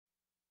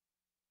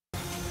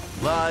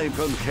Live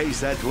from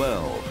KSAT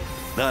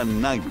 12, the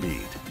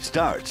Nightbeat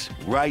starts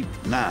right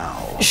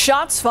now.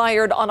 Shots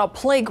fired on a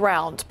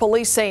playground.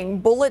 Police saying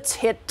bullets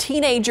hit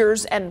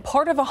teenagers and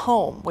part of a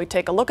home. We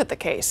take a look at the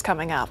case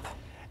coming up.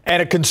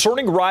 And a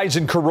concerning rise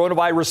in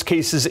coronavirus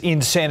cases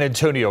in San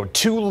Antonio.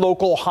 2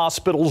 local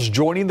hospitals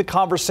joining the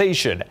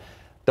conversation.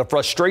 The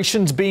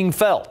frustrations being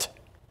felt.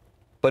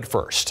 But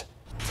first,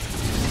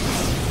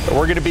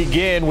 we're going to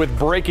begin with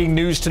breaking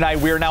news tonight.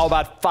 We are now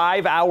about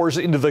 5 hours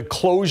into the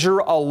closure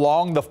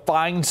along the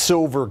Fine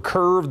Silver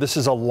Curve. This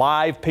is a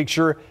live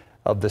picture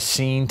of the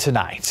scene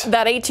tonight.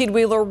 That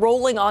 18-wheeler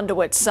rolling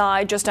onto its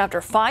side just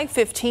after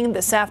 5:15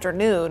 this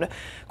afternoon.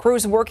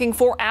 Crews working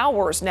for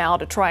hours now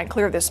to try and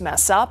clear this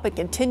mess up. It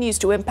continues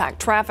to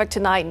impact traffic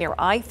tonight near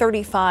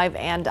I-35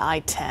 and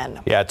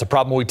I-10. Yeah, it's a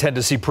problem we tend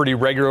to see pretty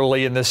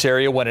regularly in this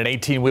area when an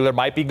 18-wheeler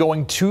might be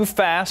going too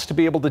fast to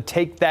be able to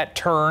take that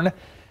turn,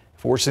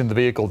 forcing the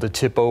vehicle to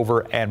tip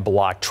over and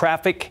block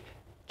traffic,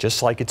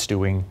 just like it's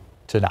doing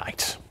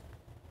tonight.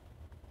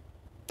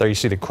 There you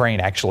see the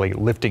crane actually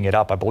lifting it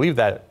up. I believe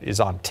that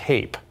is on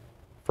tape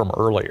from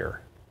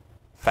earlier.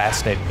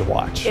 Fascinating to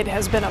watch. It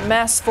has been a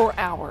mess for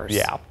hours.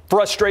 Yeah.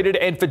 Frustrated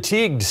and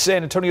fatigued,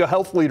 San Antonio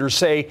health leaders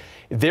say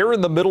they're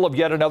in the middle of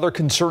yet another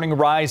concerning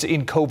rise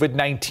in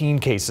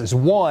COVID-19 cases.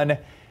 One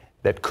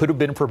that could have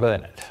been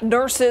prevented.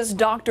 Nurses,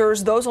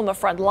 doctors, those on the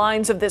front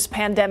lines of this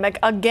pandemic,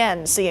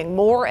 again seeing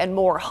more and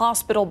more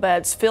hospital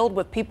beds filled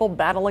with people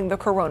battling the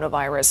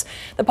coronavirus.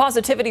 The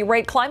positivity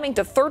rate climbing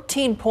to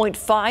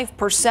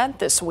 13.5%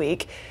 this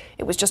week.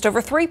 It was just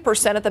over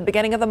 3% at the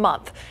beginning of the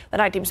month. The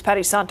Night Team's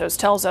Patty Santos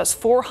tells us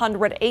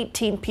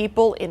 418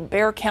 people in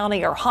Bexar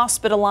County are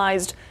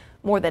hospitalized.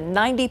 More than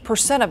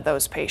 90% of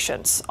those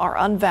patients are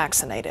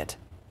unvaccinated.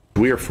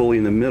 We are fully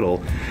in the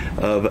middle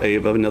of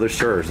another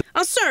surge.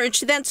 A surge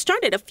that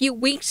started a few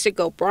weeks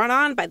ago, brought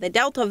on by the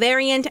Delta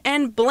variant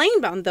and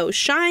blamed on those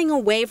shying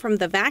away from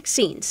the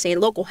vaccine, say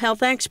local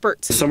health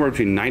experts. Somewhere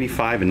between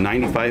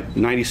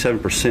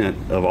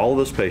 97% of all of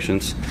those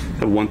patients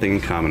have one thing in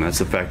common. That's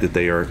the fact that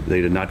they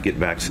did not get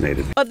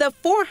vaccinated. Of the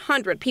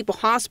 400 people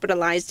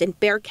hospitalized in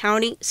Bexar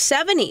County,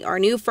 70 are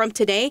new from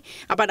today.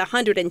 About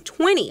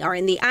 120 are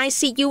in the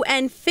ICU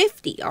and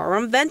 50 are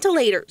on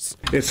ventilators.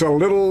 It's a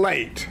little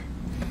late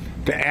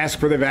to ask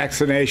for the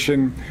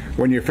vaccination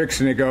when you're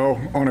fixing to go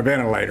on a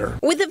ventilator.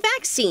 With the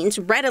vaccines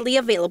readily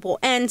available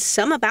and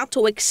some about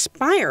to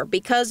expire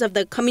because of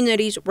the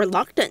community's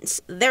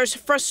reluctance, there's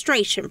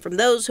frustration from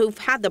those who've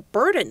had the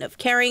burden of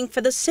caring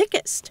for the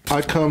sickest.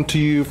 I come to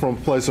you from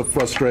a place of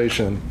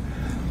frustration.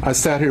 I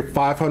sat here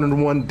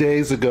 501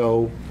 days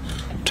ago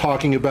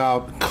talking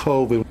about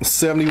COVID.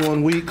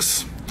 71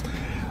 weeks.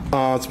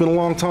 It's been a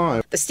long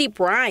time. The steep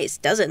rise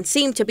doesn't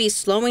seem to be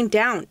slowing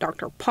down.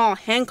 Dr. Paul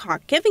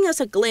Hancock giving us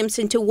a glimpse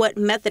into what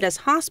Methodist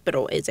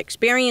Hospital is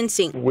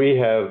experiencing. We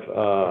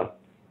have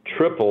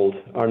tripled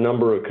our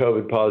number of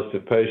COVID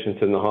positive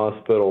patients in the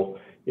hospital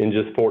in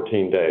just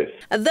 14 days.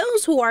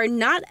 Those who are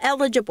not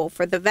eligible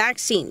for the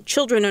vaccine,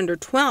 children under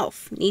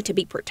 12, need to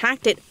be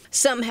protected.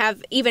 Some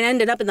have even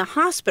ended up in the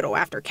hospital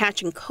after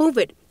catching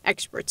COVID.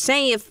 Experts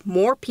say if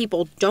more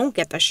people don't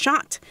get the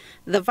shot,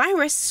 the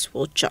virus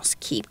will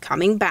just keep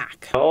coming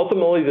back.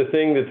 Ultimately, the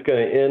thing that's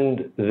going to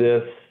end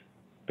this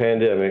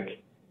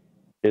pandemic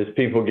is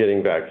people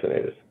getting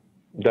vaccinated.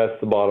 That's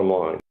the bottom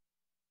line.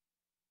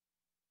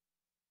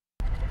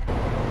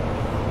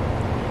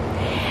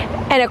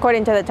 And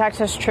according to the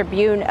Texas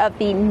Tribune, of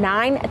the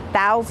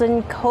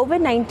 9,000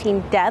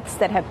 COVID-19 deaths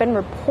that have been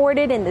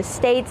reported in the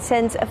state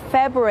since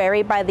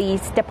February by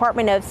the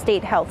Department of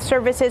State Health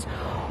Services,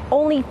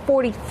 only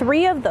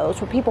 43 of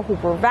those were people who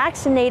were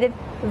vaccinated.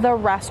 The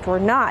rest were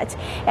not.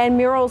 And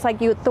murals like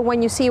the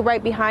one you see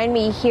right behind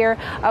me here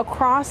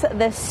across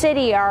the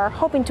city are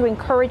hoping to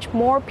encourage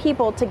more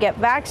people to get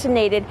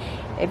vaccinated.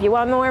 If you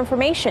want more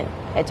information,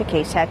 head to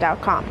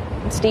KSAT.com.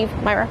 Steve,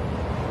 Myra.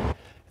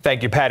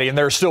 Thank you, Patty. And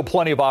there are still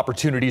plenty of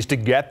opportunities to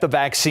get the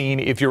vaccine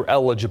if you're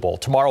eligible.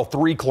 Tomorrow,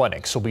 3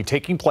 clinics will be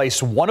taking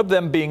place, one of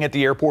them being at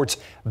the airport's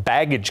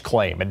baggage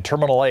claim in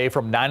Terminal A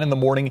from 9 in the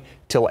morning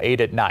till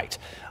 8 at night.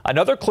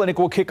 Another clinic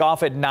will kick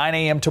off at 9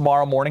 a.m.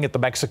 tomorrow morning at the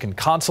Mexican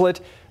Consulate.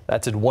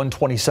 That's at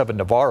 127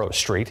 Navarro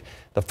Street.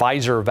 The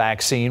Pfizer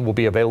vaccine will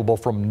be available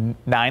from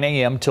 9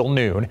 a.m. till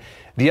noon.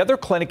 The other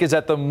clinic is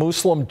at the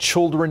Muslim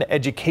Children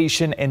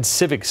Education and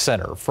Civic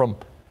Center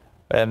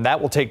and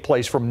that will take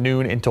place from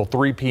noon until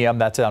 3 p.m.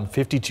 That's on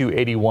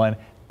 5281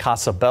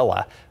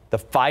 Casabella. The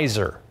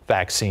Pfizer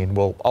vaccine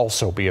will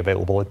also be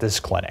available at this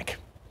clinic.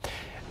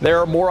 There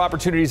are more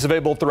opportunities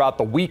available throughout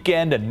the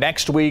weekend and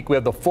next week. We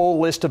have the full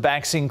list of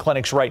vaccine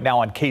clinics right now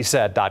on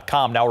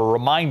KSAT.com. Now, a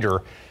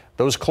reminder,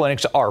 those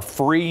clinics are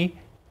free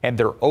and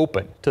they're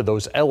open to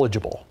those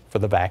eligible for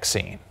the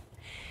vaccine.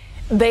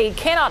 They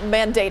cannot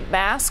mandate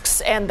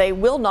masks, and they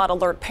will not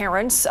alert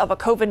parents of a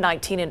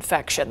COVID-19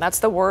 infection. That's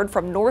the word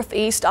from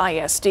Northeast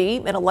ISD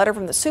in a letter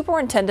from the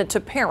superintendent to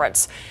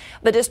parents.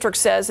 The district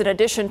says in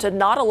addition to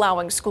not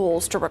allowing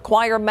schools to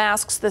require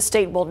masks, the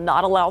state will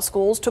not allow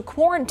schools to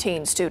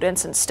quarantine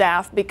students and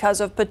staff because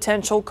of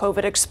potential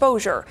COVID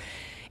exposure.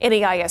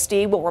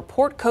 NEISD will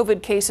report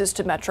COVID cases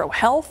to Metro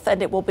Health,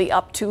 and it will be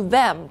up to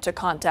them to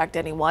contact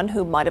anyone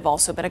who might have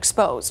also been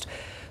exposed.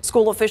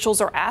 School officials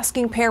are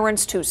asking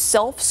parents to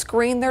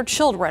self-screen their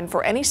children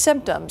for any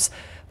symptoms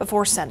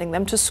before sending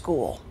them to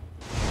school.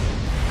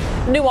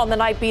 New on the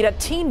Nightbeat, a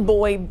teen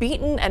boy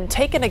beaten and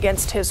taken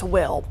against his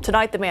will.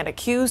 Tonight, the man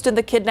accused in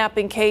the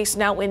kidnapping case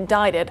now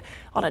indicted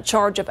on a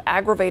charge of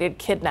aggravated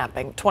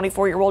kidnapping.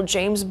 24-year-old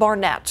James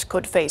Barnett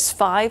could face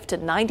 5 to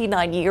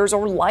 99 years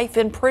or life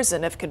in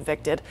prison if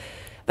convicted.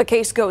 The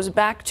case goes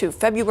back to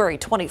February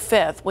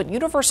 25th when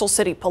Universal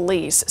City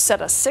Police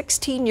said a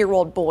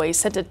 16-year-old boy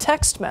sent a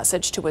text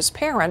message to his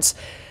parents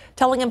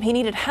telling him he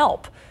needed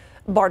help.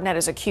 Barnett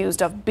is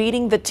accused of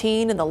beating the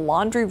teen in the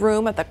laundry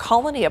room at the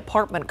Colony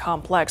apartment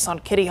complex on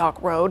Kitty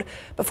Hawk Road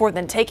before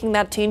then taking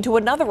that teen to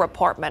another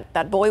apartment.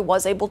 That boy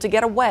was able to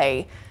get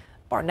away.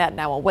 Barnett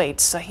now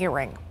awaits a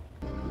hearing.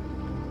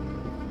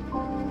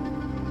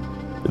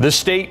 The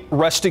state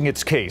resting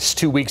its case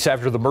 2 weeks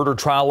after the murder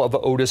trial of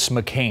Otis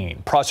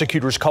McCain.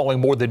 Prosecutors calling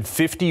more than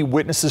 50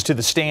 witnesses to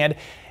the stand.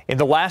 In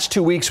the last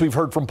 2 weeks, we've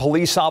heard from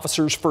police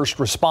officers, first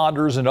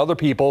responders, and other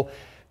people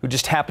who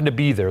just happened to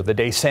be there the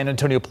day San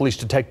Antonio Police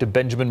Detective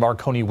Benjamin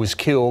Marconi was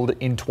killed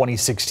in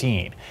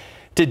 2016.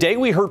 Today,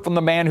 we heard from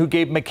the man who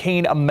gave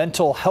McCain a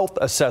mental health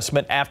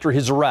assessment after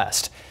his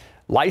arrest.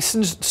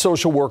 Licensed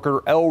social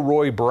worker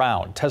Elroy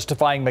Brown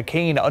testifying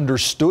McCain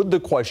understood the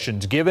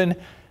questions given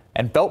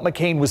and felt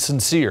McCain was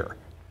sincere.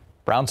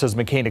 Brown says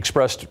McCain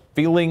expressed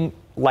feeling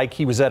like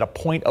he was at a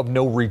point of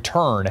no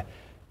return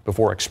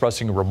before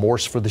expressing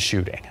remorse for the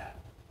shooting.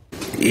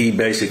 He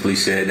basically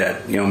said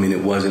that,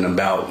 it wasn't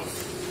about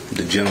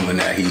the gentleman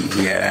that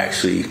he had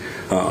actually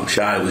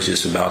shot. It was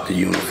just about the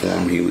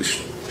uniform. He was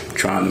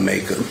trying to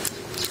make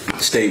a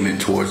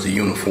statement towards the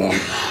uniform.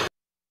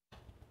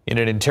 In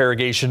an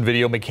interrogation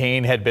video,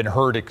 McCain had been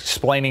heard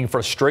explaining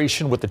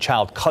frustration with the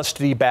child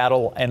custody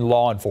battle and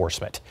law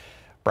enforcement.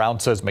 Brown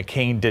says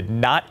McCain did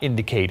not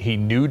indicate he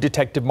knew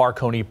Detective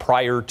Marconi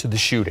prior to the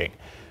shooting.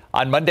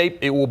 On Monday,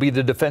 it will be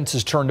the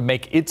defense's turn to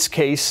make its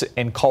case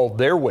and call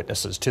their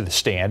witnesses to the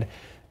stand.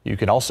 You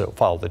can also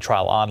follow the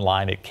trial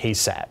online at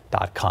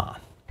KSAT.com.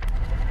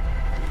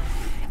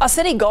 A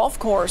city golf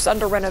course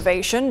under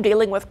renovation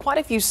dealing with quite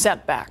a few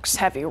setbacks.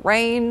 Heavy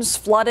rains,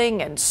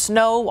 flooding, and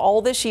snow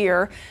all this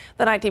year.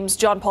 The Night Team's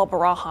John Paul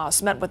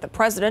Barajas met with the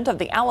president of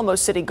the Alamo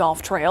City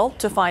Golf Trail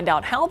to find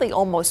out how the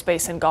Olmos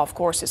Basin Golf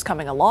Course is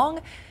coming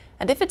along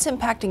and if it's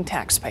impacting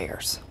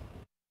taxpayers.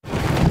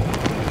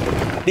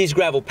 These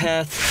gravel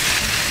paths,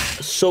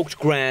 soaked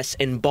grass,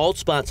 and bald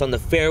spots on the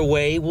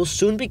fairway will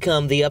soon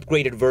become the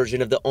upgraded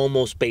version of the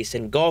Olmos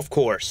Basin Golf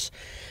Course.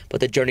 But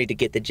the journey to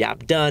get the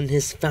job done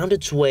has found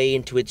its way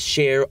into its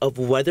share of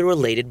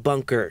weather-related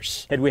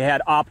bunkers. Had we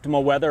had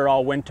optimal weather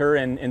all winter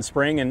and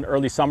spring and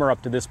early summer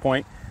up to this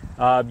point,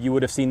 you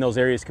would have seen those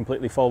areas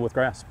completely full with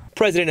grass.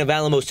 President of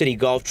Alamo City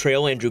Golf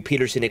Trail, Andrew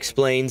Peterson,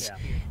 explains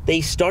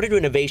they started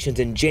renovations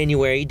in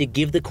January to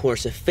give the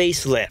course a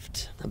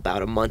facelift.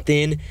 About a month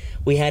in,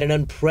 we had an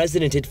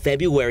unprecedented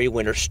February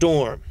winter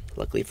storm.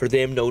 Luckily for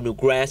them, no new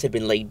grass had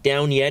been laid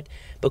down yet,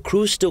 but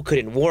crews still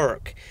couldn't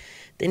work.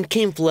 Then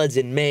came floods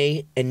in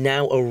May, and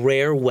now a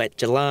rare wet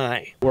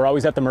July. We're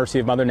always at the mercy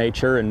of Mother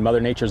Nature, and Mother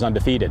Nature's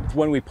undefeated.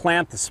 When we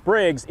plant the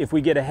sprigs, if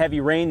we get a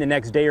heavy rain the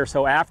next day or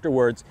so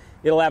afterwards,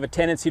 it'll have a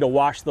tendency to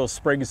wash those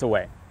sprigs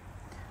away.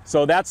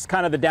 So that's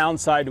kind of the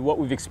downside to what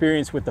we've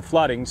experienced with the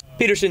floodings.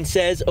 Peterson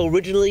says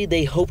originally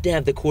they hoped to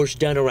have the course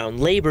done around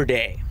Labor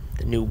Day.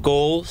 The new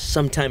goal,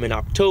 sometime in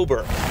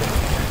October.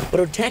 But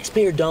are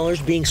taxpayer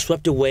dollars being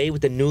swept away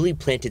with the newly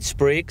planted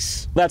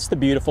sprigs? That's the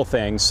beautiful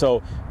thing.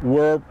 So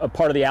we're a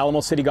part of the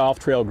Alamo City Golf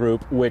Trail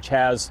Group, which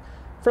has,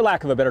 for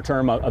lack of a better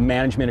term, a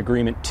management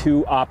agreement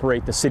to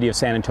operate the city of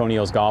San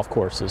Antonio's golf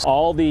courses.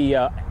 All the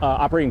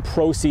operating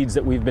proceeds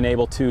that we've been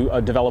able to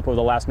develop over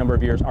the last number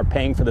of years are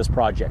paying for this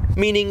project.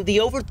 Meaning the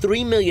over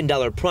 $3 million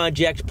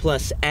project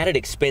plus added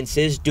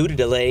expenses due to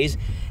delays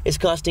is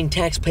costing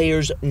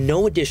taxpayers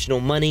no additional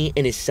money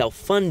and is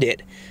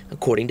self-funded,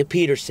 according to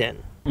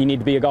Peterson. You need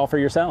to be a golfer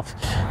yourself.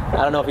 I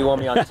don't know if you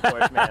want me on this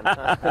course,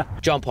 man.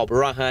 John Paul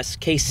Barajas,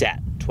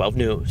 KSAT 12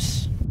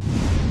 News.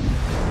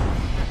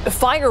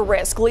 Fire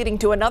risk leading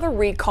to another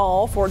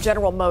recall for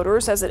General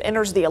Motors as it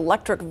enters the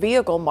electric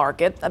vehicle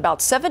market. About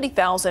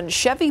 70,000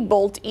 Chevy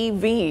Bolt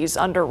EVs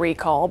under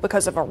recall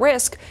because of a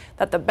risk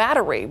that the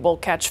battery will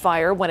catch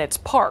fire when it's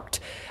parked.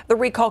 The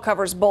recall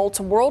covers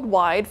Bolts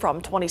worldwide from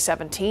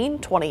 2017,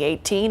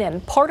 2018,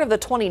 and part of the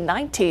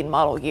 2019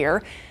 model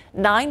year.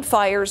 9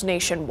 fires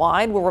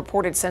nationwide were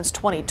reported since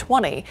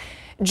 2020.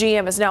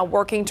 GM is now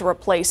working to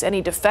replace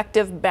any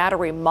defective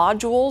battery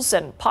modules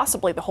and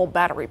possibly the whole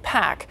battery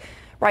pack.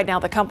 Right now,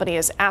 the company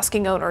is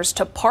asking owners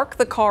to park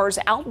the cars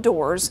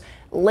outdoors,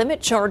 limit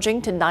charging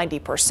to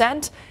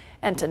 90%,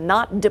 and to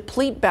not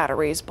deplete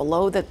batteries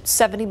below the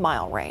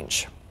 70-mile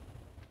range.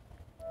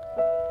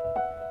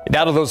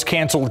 Now to those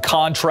canceled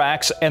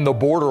contracts and the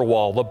border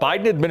wall. The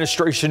Biden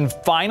administration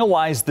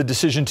finalized the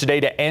decision today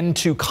to end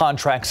 2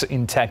 contracts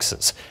in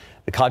Texas.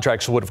 The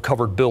contracts would have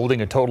covered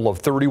building a total of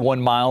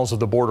 31 miles of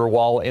the border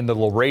wall in the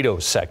Laredo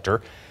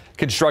sector.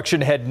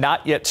 Construction had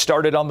not yet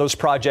started on those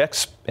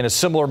projects. In a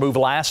similar move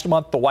last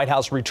month, the White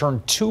House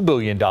returned $2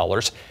 billion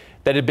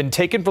that had been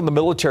taken from the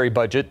military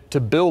budget to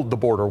build the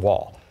border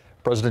wall.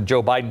 President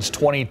Joe Biden's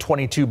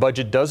 2022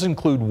 budget does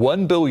include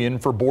 $1 billion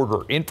for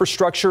border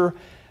infrastructure,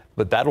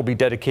 but that'll be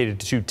dedicated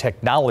to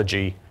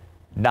technology,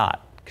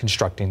 not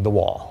constructing the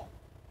wall.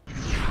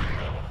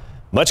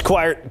 Much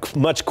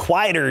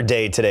quieter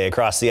day today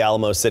across the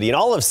Alamo City and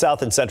all of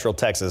South and Central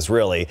Texas,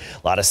 really.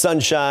 A lot of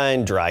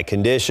sunshine, dry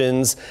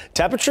conditions.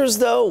 Temperatures,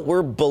 though,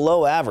 were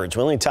below average.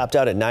 We only topped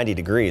out at 90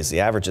 degrees.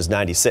 The average is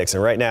 96.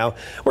 And right now,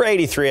 we're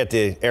 83 at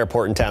the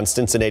airport in town.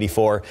 Stinson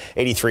 84,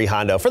 83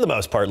 Hondo. For the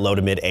most part, low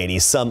to mid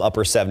 80s. Some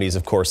upper 70s,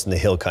 of course, in the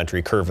Hill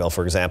Country. Kerrville,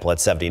 for example, at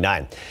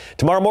 79.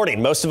 Tomorrow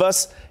morning, most of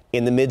us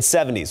in the mid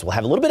 70s. We'll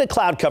have a little bit of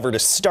cloud cover to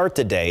start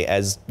the day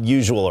as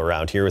usual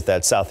around here with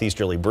that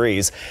southeasterly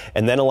breeze,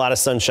 and then a lot of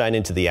sunshine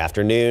into the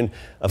afternoon.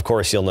 Of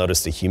course, you'll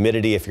notice the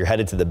humidity. If you're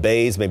headed to the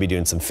bays, maybe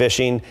doing some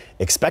fishing,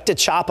 expect a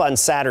chop on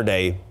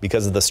Saturday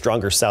because of the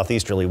stronger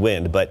southeasterly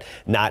wind, but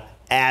not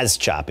as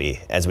choppy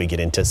as we get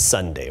into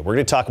Sunday. We're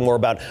going to talk more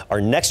about our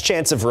next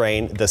chance of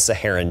rain, the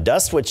Saharan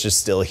dust, which is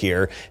still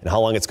here, and how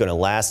long it's going to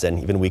last,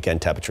 and even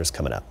weekend temperatures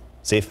coming up.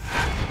 Steve?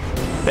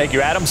 Thank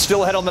you, Adam.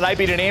 Still ahead on the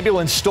Nightbeat, an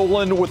ambulance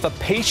stolen with a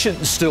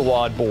patient still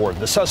on board.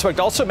 The suspect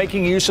also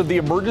making use of the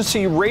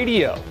emergency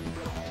radio.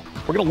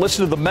 We're going to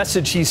listen to the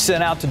message he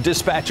sent out to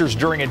dispatchers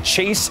during a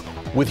chase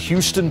with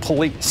Houston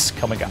police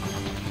coming up.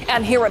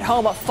 And here at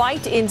home, a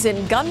fight ends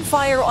in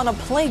gunfire on a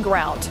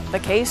playground. The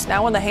case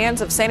now in the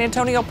hands of San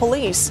Antonio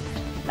police.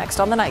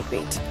 Next on the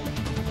Nightbeat.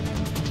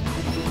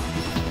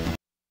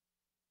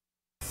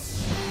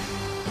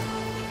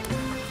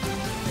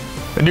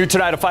 New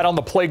tonight, a fight on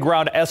the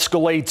playground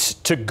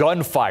escalates to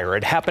gunfire.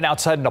 It happened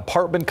outside an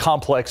apartment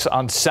complex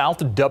on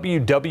South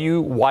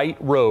W.W. White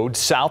Road,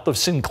 south of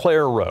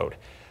Sinclair Road.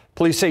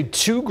 Police say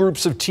two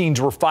groups of teens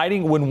were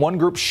fighting when one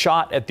group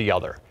shot at the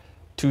other.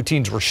 Two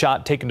teens were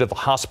shot, taken to the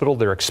hospital.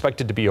 They're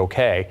expected to be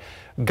okay.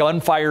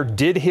 Gunfire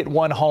did hit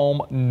one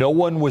home. No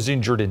one was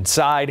injured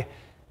inside.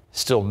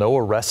 Still no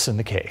arrests in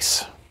the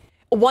case.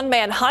 One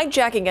man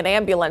hijacking an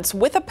ambulance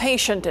with a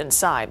patient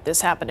inside.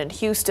 This happened in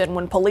Houston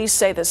when police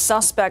say the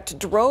suspect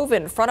drove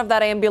in front of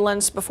that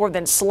ambulance before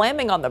then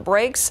slamming on the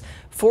brakes,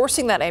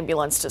 forcing that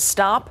ambulance to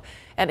stop.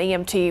 An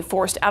EMT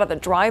forced out of the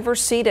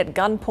driver's seat at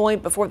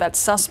gunpoint before that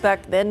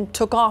suspect then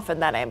took off in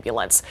that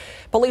ambulance.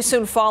 Police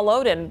soon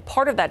followed, and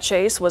part of that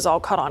chase was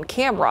all caught on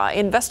camera.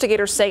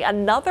 Investigators say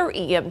another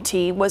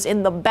EMT was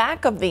in the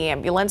back of the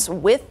ambulance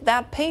with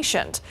that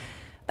patient.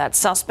 That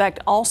suspect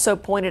also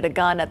pointed a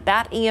gun at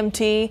that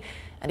EMT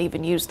and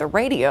even used the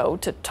radio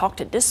to talk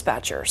to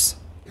dispatchers.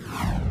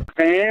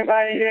 Can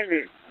anybody hear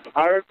me?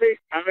 I repeat,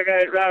 I'm the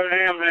guy driving an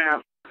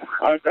ambulance.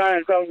 I'm trying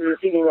to talk to the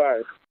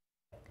supervisor.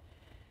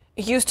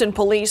 Houston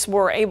police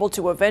were able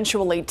to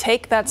eventually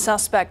take that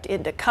suspect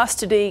into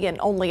custody, and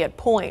only at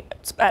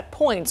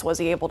points was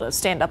he able to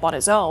stand up on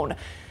his own.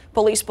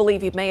 Police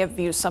believe he may have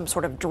used some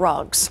sort of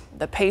drugs.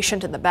 The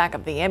patient in the back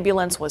of the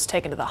ambulance was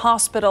taken to the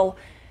hospital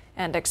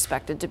and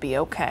expected to be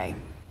okay.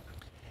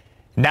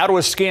 Now to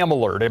a scam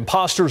alert.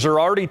 Imposters are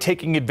already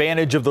taking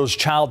advantage of those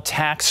child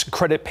tax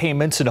credit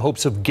payments in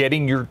hopes of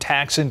getting your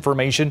tax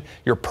information,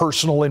 your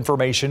personal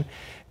information.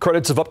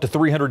 Credits of up to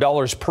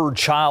 $300 per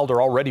child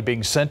are already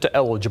being sent to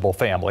eligible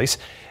families.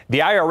 The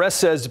IRS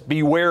says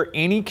beware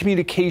any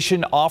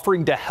communication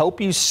offering to help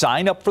you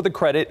sign up for the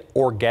credit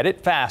or get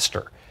it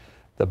faster.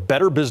 The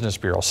Better Business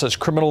Bureau says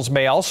criminals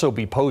may also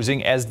be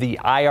posing as the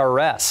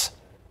IRS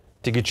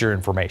to get your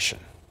information.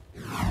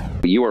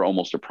 You are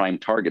almost a prime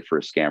target for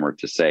a scammer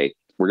to say,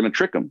 we're going to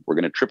trick them. We're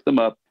going to trip them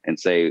up and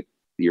say,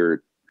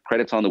 your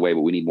credit's on the way,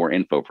 but we need more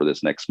info for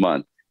this next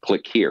month.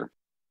 Click here.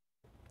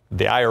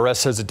 The IRS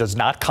says it does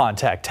not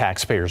contact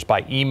taxpayers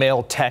by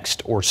email,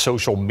 text, or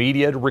social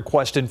media to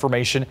request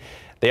information.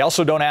 They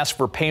also don't ask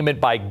for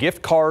payment by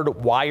gift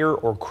card, wire,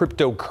 or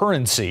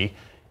cryptocurrency,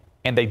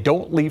 and they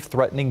don't leave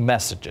threatening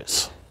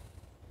messages.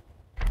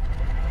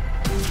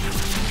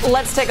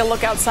 Let's take a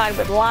look outside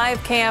with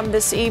live cam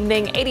this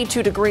evening.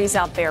 82 degrees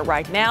out there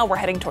right now. We're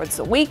heading towards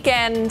the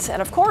weekend,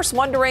 and of course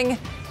wondering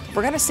if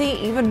we're going to see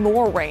even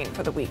more rain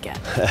for the weekend.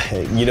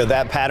 You know,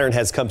 that pattern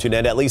has come to an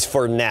end, at least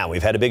for now.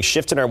 We've had a big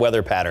shift in our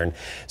weather pattern.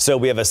 So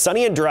we have a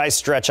sunny and dry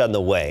stretch on the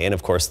way. And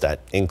of course, that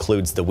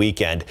includes the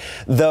weekend.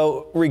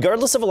 Though,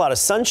 regardless of a lot of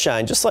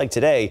sunshine, just like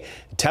today,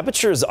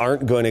 temperatures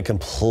aren't going to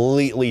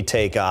completely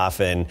take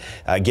off and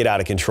get out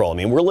of control. I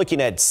mean, we're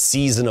looking at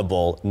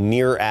seasonable,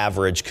 near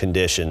average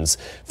conditions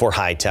for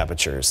high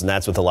temperatures. And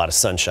that's with a lot of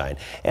sunshine.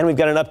 And we've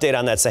got an update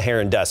on that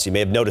Saharan dust. You may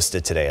have noticed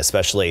it today,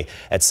 especially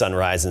at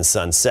sunrise and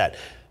sunset.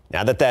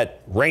 Now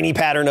that rainy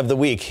pattern of the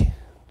week,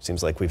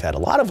 seems like we've had a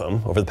lot of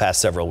them over the past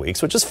several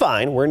weeks, which is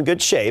fine. We're in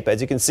good shape. As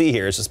you can see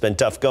here, it's just been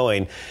tough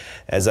going,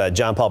 as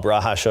John Paul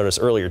Barajas showed us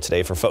earlier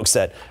today, for folks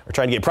that are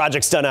trying to get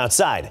projects done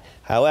outside.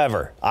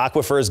 However,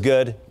 aquifer is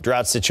good,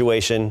 drought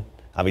situation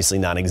obviously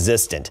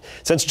non-existent.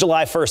 Since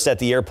July 1st at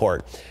the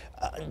airport,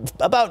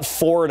 about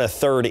 4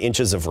 1/3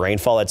 inches of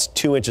rainfall. That's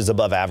 2 inches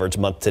above average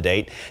month to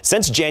date.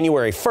 Since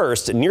January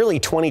 1st, nearly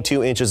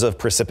 22 inches of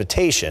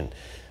precipitation.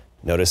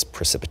 Notice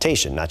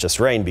precipitation, not just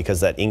rain, because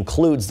that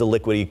includes the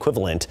liquid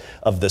equivalent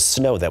of the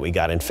snow that we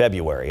got in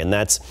February. And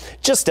that's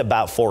just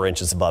about 4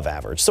 inches above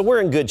average. So we're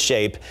in good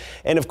shape.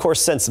 And of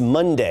course, since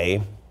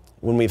Monday,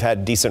 when we've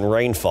had decent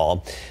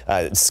rainfall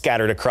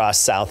scattered across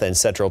south and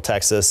central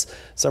Texas,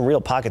 some real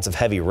pockets of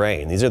heavy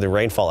rain. These are the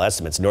rainfall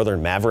estimates.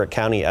 Northern Maverick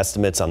County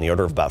estimates on the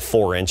order of about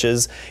 4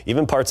 inches.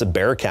 Even parts of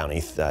Bexar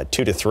County,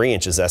 2 to 3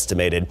 inches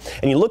estimated.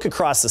 And you look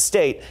across the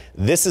state,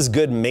 this is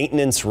good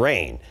maintenance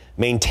rain,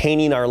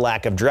 maintaining our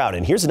lack of drought.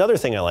 And here's another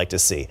thing I like to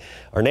see.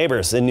 Our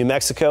neighbors in New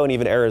Mexico and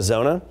even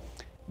Arizona,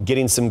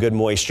 getting some good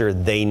moisture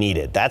they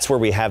needed. That's where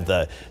we have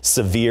the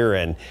severe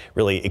and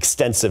really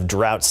extensive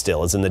drought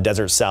still, is in the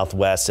desert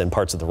Southwest and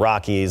parts of the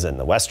Rockies and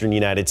the western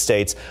United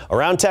States.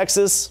 Around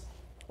Texas,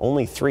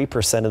 only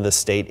 3% of the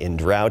state in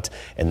drought,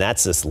 and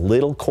that's this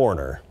little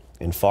corner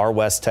in far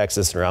west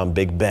Texas and around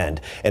Big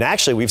Bend. And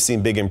actually, we've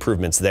seen big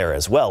improvements there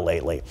as well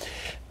lately.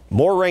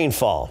 More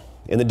rainfall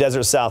in the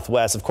desert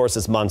Southwest. Of course,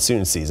 it's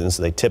monsoon season,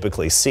 so they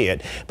typically see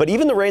it. But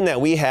even the rain that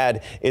we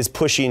had is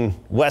pushing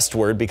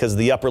westward because of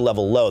the upper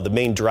level low, the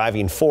main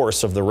driving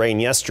force of the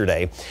rain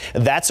yesterday.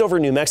 That's over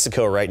New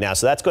Mexico right now,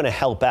 so that's going to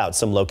help out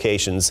some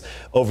locations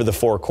over the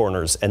Four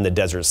Corners and the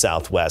desert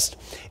Southwest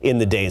in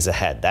the days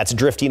ahead. That's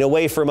drifting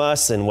away from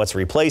us, and what's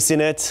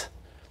replacing it?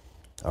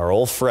 Our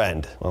old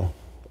friend, well,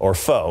 or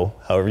foe,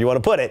 however you want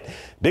to put it,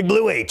 Big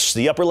Blue H,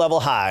 the upper level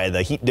high,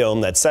 the heat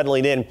dome that's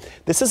settling in.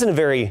 This isn't a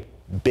very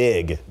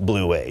big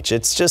blue H.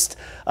 It's just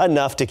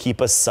enough to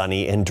keep us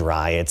sunny and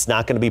dry. It's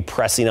not going to be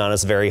pressing on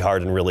us very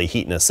hard and really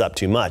heating us up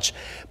too much.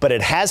 But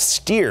it has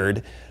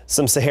steered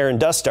some Saharan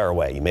dust our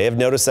way. You may have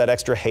noticed that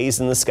extra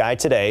haze in the sky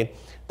today.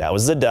 That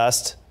was the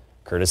dust,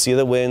 courtesy of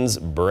the winds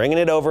bringing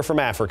it over from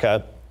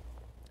Africa.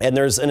 And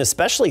there's an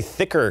especially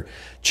thicker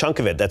chunk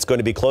of it that's going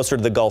to be closer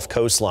to the Gulf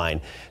coastline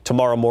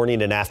tomorrow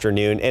morning and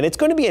afternoon. And it's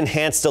going to be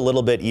enhanced a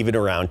little bit even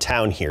around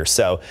town here.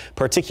 So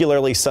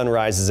particularly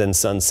sunrises and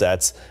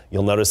sunsets.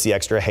 You'll notice the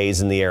extra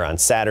haze in the air on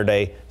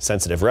Saturday.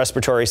 Sensitive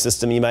respiratory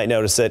system, you might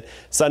notice it.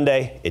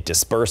 Sunday, it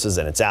disperses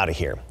and it's out of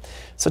here.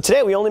 So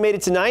today we only made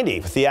it to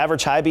 90, with the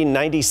average high being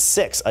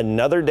 96,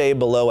 another day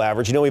below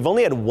average. You know, we've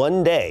only had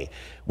one day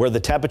where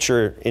the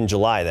temperature in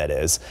July, that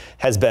is,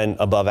 has been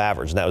above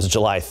average, and that was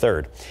July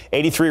 3rd.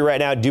 83 right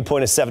now, dew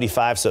point is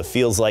 75, so it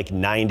feels like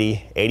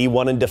 90.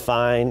 81 in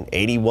Define,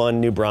 81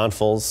 New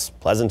Braunfels,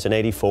 Pleasanton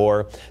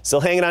 84.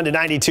 Still hanging on to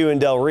 92 in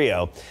Del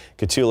Rio.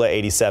 Cotulla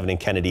 87 and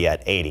Kennedy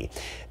at 80.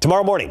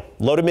 Tomorrow morning,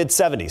 low to mid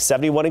 70s,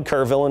 71 in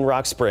Kerrville and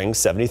Rock Springs,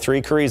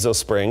 73 Carrizo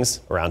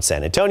Springs, around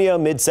San Antonio,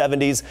 mid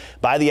 70s.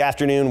 By the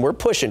afternoon, we're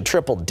pushing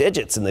triple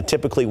digits in the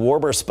typically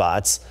warmer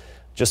spots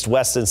just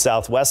west and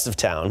southwest of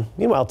town.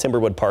 Meanwhile,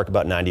 Timberwood Park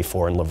about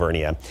 94 and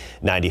Lavernia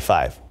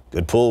 95.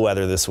 Good pool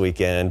weather this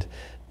weekend.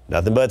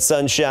 Nothing but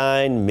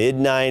sunshine, mid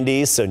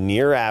 90s, so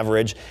near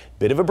average.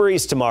 Bit of a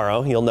breeze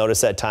tomorrow, you'll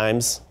notice at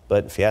times.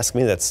 But if you ask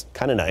me, that's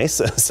kind of nice.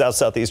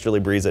 South-southeasterly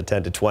breeze at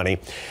 10 to 20.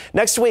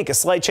 Next week, a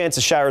slight chance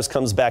of showers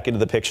comes back into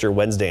the picture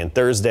Wednesday and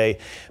Thursday.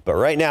 But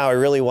right now, I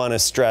really want to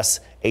stress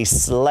a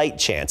slight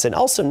chance. And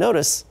also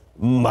notice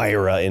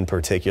Myra in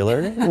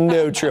particular.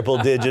 No triple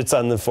digits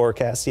on the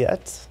forecast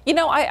yet. You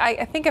know,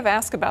 I think I've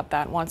asked about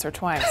that once or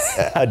twice.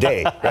 A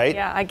day, right?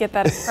 Yeah, I get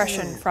that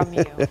impression from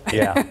you.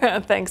 Yeah.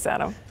 Thanks,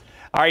 Adam.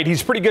 All right,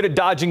 he's pretty good at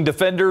dodging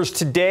defenders.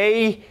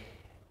 Today,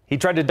 he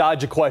tried to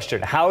dodge a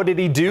question. How did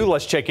he do?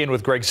 Let's check in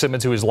with Greg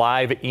Simmons, who is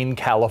live in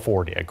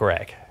California.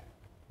 Greg.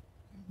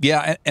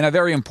 Yeah, and a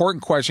very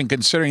important question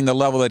considering the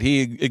level that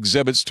he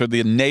exhibits to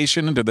the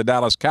nation and to the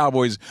Dallas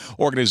Cowboys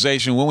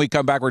organization. When we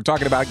come back, we're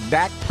talking about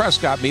Dak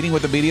Prescott meeting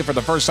with the media for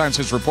the first time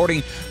since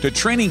reporting to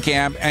training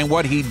camp. And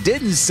what he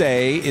didn't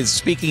say is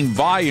speaking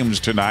volumes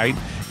tonight.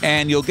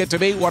 And you'll get to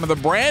meet one of the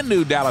brand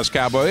new Dallas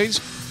Cowboys.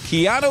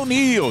 Keanu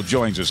Neal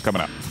joins us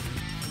coming up.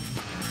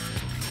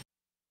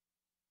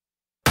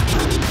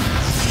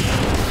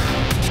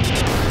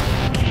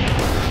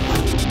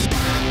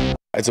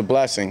 It's a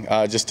blessing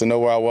just to know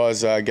where I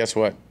was, guess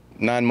what,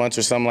 9 months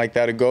or something like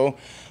that ago,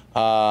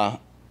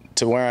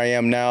 to where I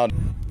am now.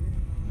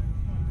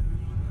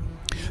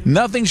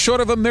 Nothing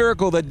short of a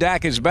miracle that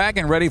Dak is back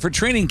and ready for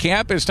training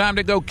camp. It's time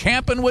to go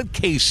camping with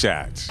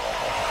KSAT.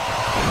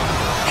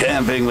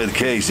 Camping with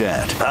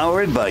KSAT,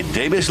 powered by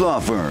Davis Law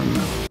Firm.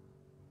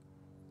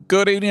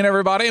 Good evening,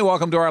 everybody.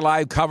 Welcome to our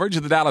live coverage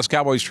of the Dallas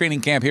Cowboys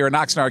training camp here in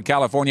Oxnard,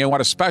 California. What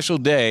a special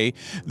day.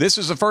 This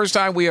is the first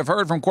time we have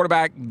heard from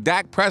quarterback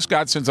Dak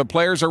Prescott since the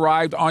players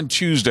arrived on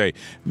Tuesday.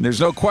 And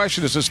there's no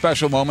question it's a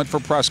special moment for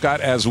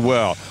Prescott as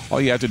well. All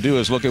you have to do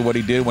is look at what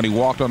he did when he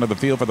walked onto the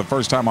field for the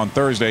first time on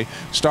Thursday.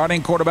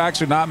 Starting quarterbacks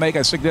do not make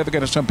a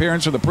significant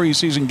appearance for the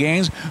preseason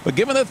games, but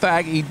given the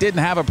fact he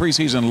didn't have a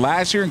preseason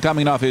last year and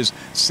coming off his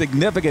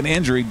significant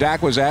injury,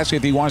 Dak was asked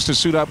if he wants to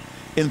suit up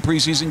in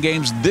preseason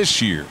games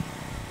this year.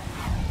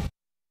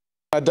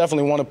 I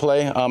definitely want to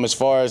play. As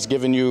far as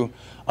giving you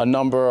a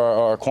number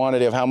or a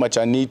quantity of how much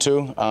I need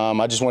to,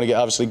 I just want to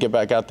obviously get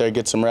back out there,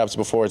 get some reps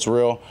before it's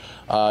real,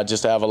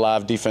 just to have a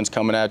live defense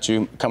coming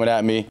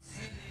at me.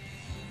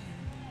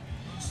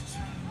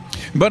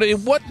 But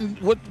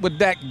what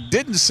Dak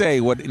didn't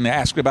say when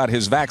asked about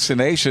his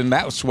vaccination,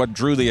 that was what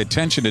drew the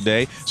attention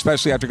today,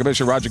 especially after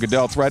Commissioner Roger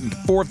Goodell threatened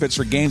forfeits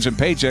for games and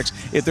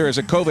paychecks if there is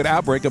a COVID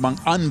outbreak among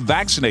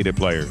unvaccinated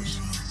players.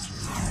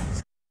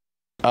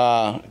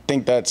 I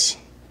think that's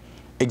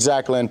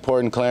exactly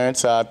important,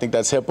 Clarence. I think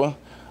that's HIPAA.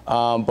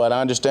 But I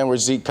understand where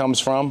Zeke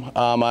comes from.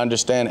 I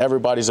understand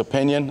everybody's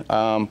opinion,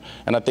 and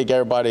I think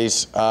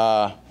everybody's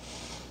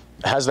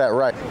has that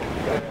right.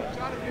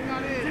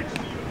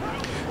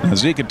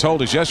 Zeke had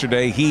told us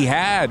yesterday he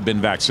had been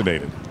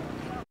vaccinated.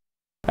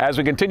 As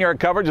we continue our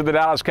coverage of the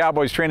Dallas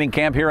Cowboys training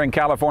camp here in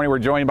California, we're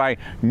joined by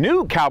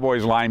new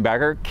Cowboys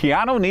linebacker,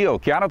 Keanu Neal.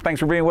 Keanu, thanks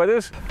for being with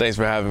us. Thanks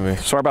for having me.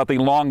 Sorry about the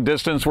long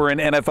distance. We're in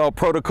NFL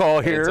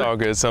protocol here. It's all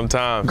good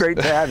sometimes. Great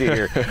to have you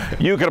here.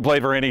 You could have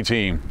played for any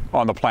team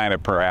on the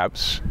planet,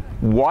 perhaps.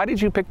 Why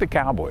did you pick the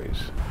Cowboys?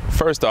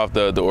 First off,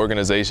 the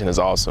organization is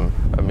awesome.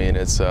 I mean,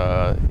 it's,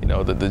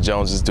 the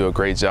Joneses do a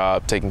great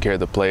job taking care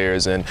of the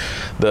players, and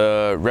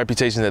the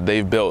reputation that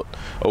they've built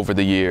over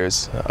the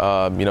years,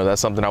 that's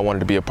something I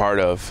wanted to be a part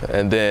of.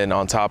 And then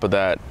on top of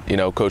that,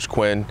 Coach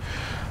Quinn,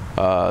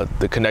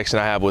 the connection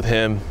I have with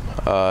him,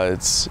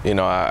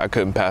 I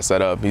couldn't pass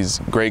that up. He's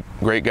a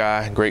great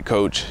guy, great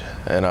coach,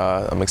 and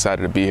I'm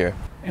excited to be here.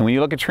 And when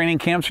you look at training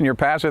camps in your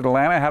past at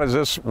Atlanta, how does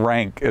this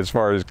rank as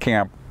far as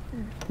camp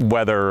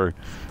weather?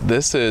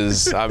 This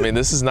is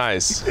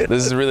nice.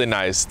 This is really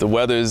nice. The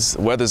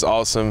weather's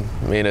awesome.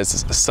 I mean,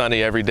 it's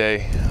sunny every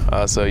day,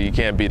 so you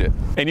can't beat it.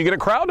 And you get a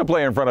crowd to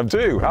play in front of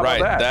too. How about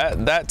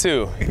that? That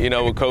too.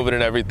 With COVID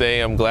and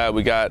everything, I'm glad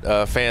we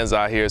got fans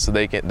out here so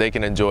they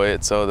can enjoy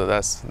it. So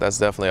that's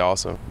definitely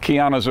awesome.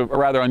 Keanu's a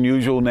rather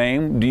unusual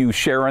name. Do you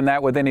share in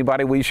that with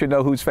anybody we should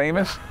know who's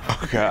famous?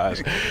 Oh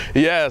gosh,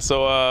 yeah.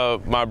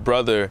 So my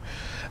brother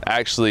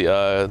actually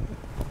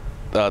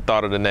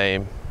thought of the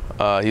name.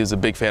 He was a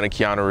big fan of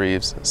Keanu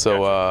Reeves.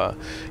 So,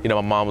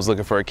 my mom was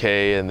looking for a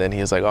K, and then he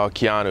was like, oh,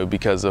 Keanu,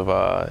 because of,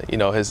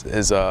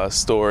 his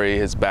story,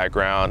 his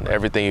background,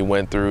 everything he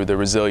went through, the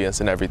resilience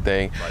and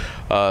everything.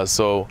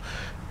 So,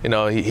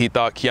 he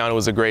thought Keanu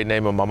was a great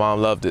name, and my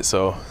mom loved it.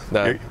 So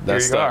that's here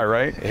you are,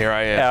 right? Here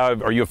I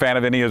am. Are you a fan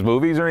of any of his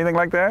movies or anything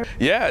like that?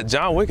 Yeah,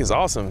 John Wick is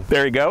awesome.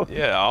 There you go.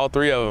 Yeah, all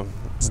three of them.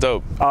 It's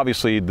dope.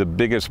 Obviously, the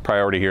biggest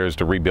priority here is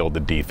to rebuild the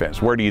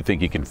defense. Where do you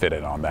think you can fit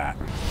in on that?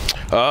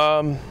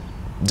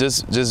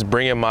 Just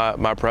bringing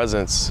my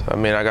presence. I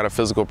mean, I got a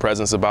physical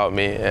presence about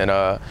me, and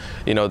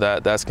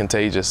that's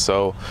contagious.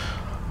 So,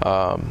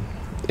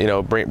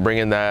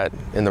 bringing that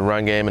in the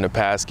run game and the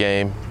pass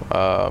game,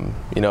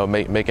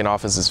 making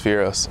offenses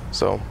fear us.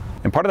 So.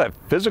 And part of that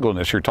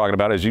physicalness you're talking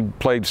about is you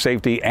played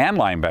safety and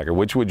linebacker.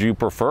 Which would you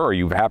prefer? Are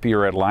you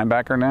happier at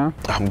linebacker now?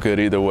 I'm good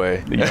either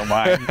way. You don't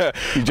mind?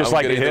 You just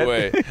like to hit? Either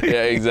way.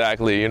 Yeah,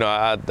 exactly.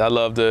 I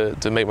love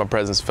to make my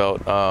presence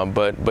felt.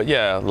 But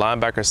yeah,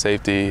 linebacker,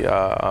 safety,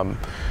 I'm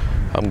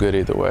good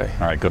either way.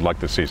 All right, good luck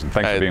this season.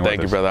 Thanks for being with us.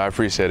 Thank you, brother. I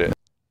appreciate it.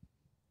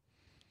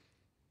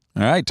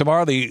 All right,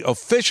 tomorrow the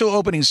official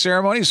opening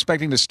ceremony,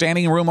 expecting the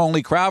standing room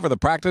only crowd for the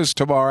practice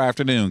tomorrow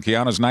afternoon.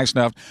 Kiana's nice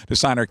enough to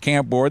sign her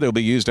camp board that will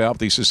be used to help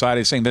the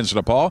Society of St. Vincent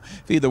de Paul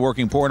feed the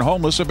working poor and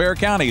homeless of Bexar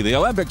County. The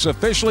Olympics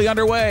officially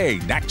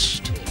underway.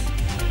 Next.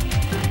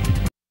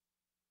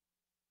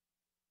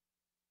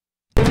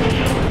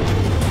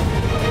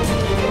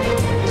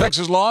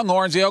 Texas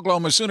Longhorns, the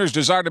Oklahoma Sooners'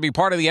 desire to be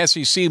part of the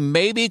SEC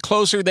may be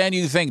closer than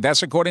you think.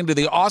 That's according to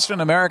the Austin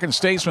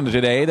American-Statesman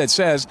today, that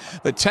says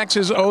the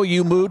Texas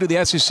OU move to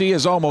the SEC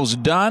is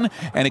almost done,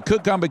 and it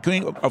could come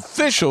between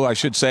official, I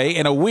should say,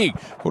 in a week.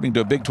 According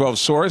to a Big 12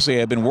 source, they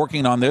have been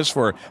working on this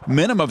for a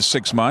minimum of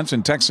 6 months,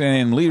 and Texas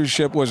A&M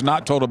leadership was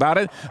not told about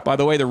it. By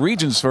the way, the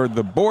regions for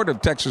the board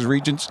of Texas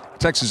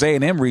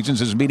A&M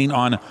regions is meeting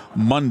on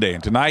Monday.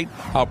 And tonight,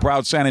 how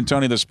proud San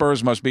Antonio the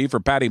Spurs must be for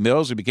Patty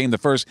Mills, who became the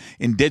first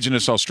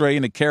indigenous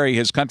Australian to carry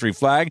his country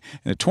flag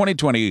in the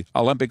 2020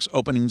 Olympics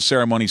opening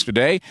ceremonies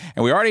today.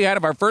 And we already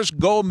had our first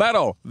gold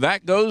medal.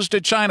 That goes to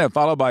China,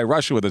 followed by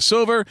Russia with a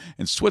silver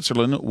and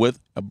Switzerland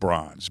with a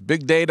bronze.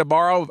 Big day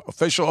tomorrow.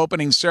 Official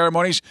opening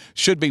ceremonies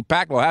should be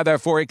packed. We'll have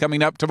that for you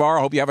coming up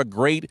tomorrow. Hope you have a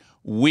great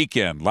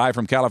weekend. Live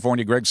from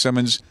California, Greg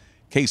Simmons,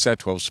 KSAT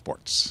 12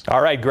 Sports.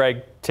 All right,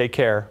 Greg, take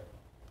care.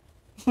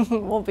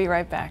 We'll be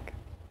right back.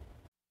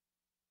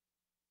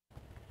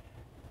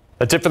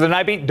 That's it for the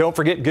Nightbeat. Don't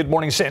forget, Good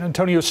Morning San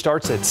Antonio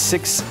starts at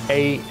 6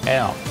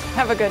 a.m.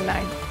 Have a good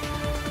night.